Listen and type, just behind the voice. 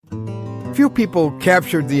Few people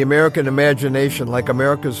captured the American imagination like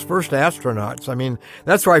America's first astronauts. I mean,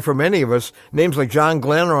 that's why for many of us, names like John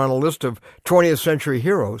Glenn are on a list of 20th century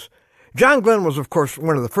heroes. John Glenn was, of course,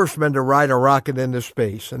 one of the first men to ride a rocket into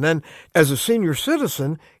space. And then, as a senior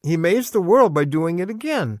citizen, he amazed the world by doing it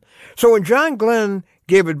again. So when John Glenn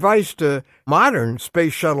gave advice to modern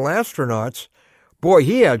space shuttle astronauts, boy,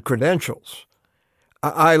 he had credentials.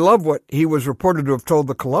 I love what he was reported to have told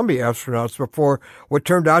the Columbia astronauts before what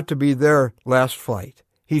turned out to be their last flight.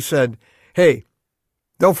 He said, "Hey,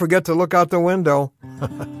 don't forget to look out the window."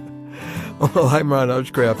 Well, I'm Ron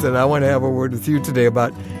Hutchcraft, and I want to have a word with you today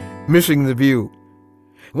about missing the view.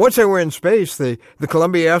 Once they were in space, the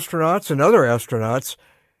Columbia astronauts and other astronauts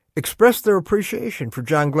expressed their appreciation for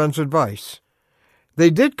John Glenn's advice. They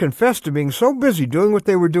did confess to being so busy doing what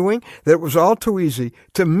they were doing that it was all too easy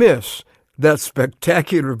to miss that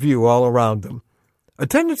spectacular view all around them. A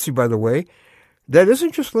tendency, by the way, that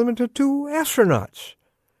isn't just limited to astronauts.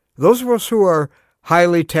 Those of us who are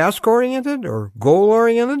highly task-oriented or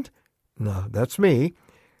goal-oriented, no, that's me,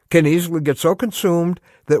 can easily get so consumed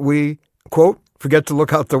that we, quote, forget to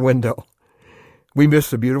look out the window. We miss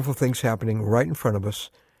the beautiful things happening right in front of us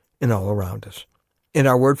and all around us. In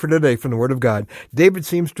our word for today from the Word of God, David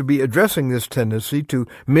seems to be addressing this tendency to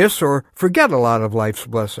miss or forget a lot of life's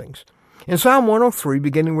blessings. In Psalm 103,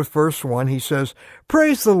 beginning with verse 1, he says,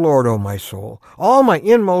 "Praise the Lord, O my soul, all my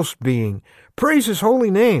inmost being. Praise his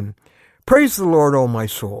holy name. Praise the Lord, O my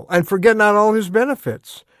soul, and forget not all his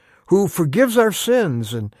benefits, who forgives our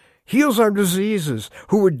sins and heals our diseases,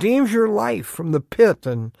 who redeems your life from the pit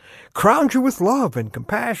and crowns you with love and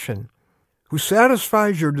compassion, who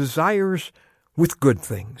satisfies your desires with good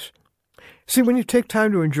things." See, when you take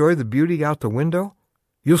time to enjoy the beauty out the window,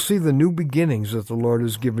 you'll see the new beginnings that the Lord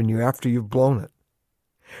has given you after you've blown it.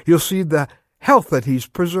 You'll see the health that he's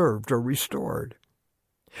preserved or restored.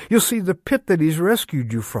 You'll see the pit that he's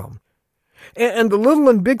rescued you from. And the little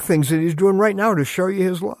and big things that he's doing right now to show you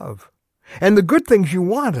his love. And the good things you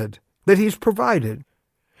wanted that he's provided.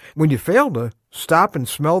 When you fail to stop and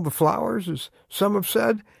smell the flowers, as some have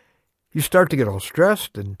said, you start to get all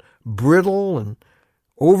stressed and brittle and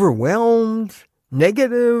overwhelmed,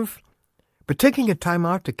 negative. But taking a time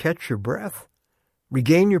out to catch your breath,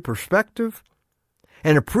 regain your perspective,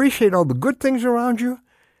 and appreciate all the good things around you,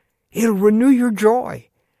 it'll renew your joy.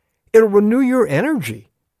 It'll renew your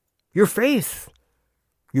energy, your faith,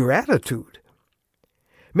 your attitude.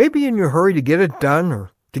 Maybe in your hurry to get it done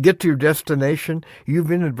or to get to your destination,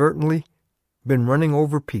 you've inadvertently been running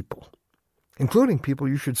over people, including people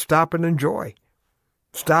you should stop and enjoy,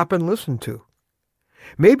 stop and listen to.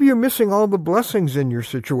 Maybe you're missing all the blessings in your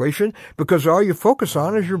situation because all you focus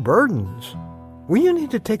on is your burdens. Well, you need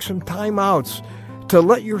to take some time outs to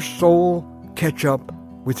let your soul catch up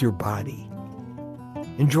with your body.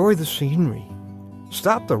 Enjoy the scenery.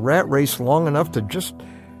 Stop the rat race long enough to just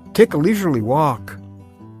take a leisurely walk.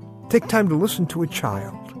 Take time to listen to a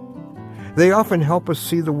child. They often help us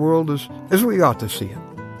see the world as we ought to see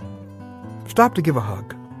it. Stop to give a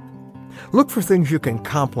hug. Look for things you can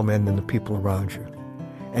compliment in the people around you.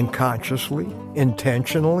 And consciously,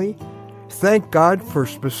 intentionally, thank God for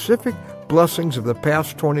specific blessings of the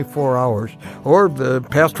past 24 hours or the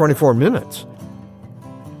past 24 minutes.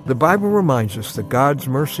 The Bible reminds us that God's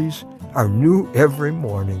mercies are new every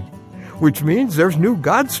morning, which means there's new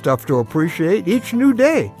God stuff to appreciate each new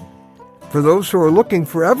day for those who are looking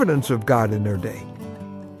for evidence of God in their day.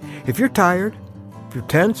 If you're tired, if you're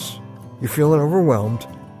tense, you're feeling overwhelmed,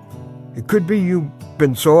 it could be you've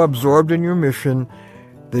been so absorbed in your mission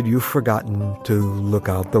that you've forgotten to look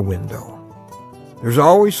out the window. There's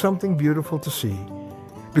always something beautiful to see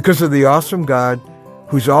because of the awesome God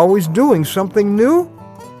who's always doing something new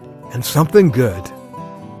and something good.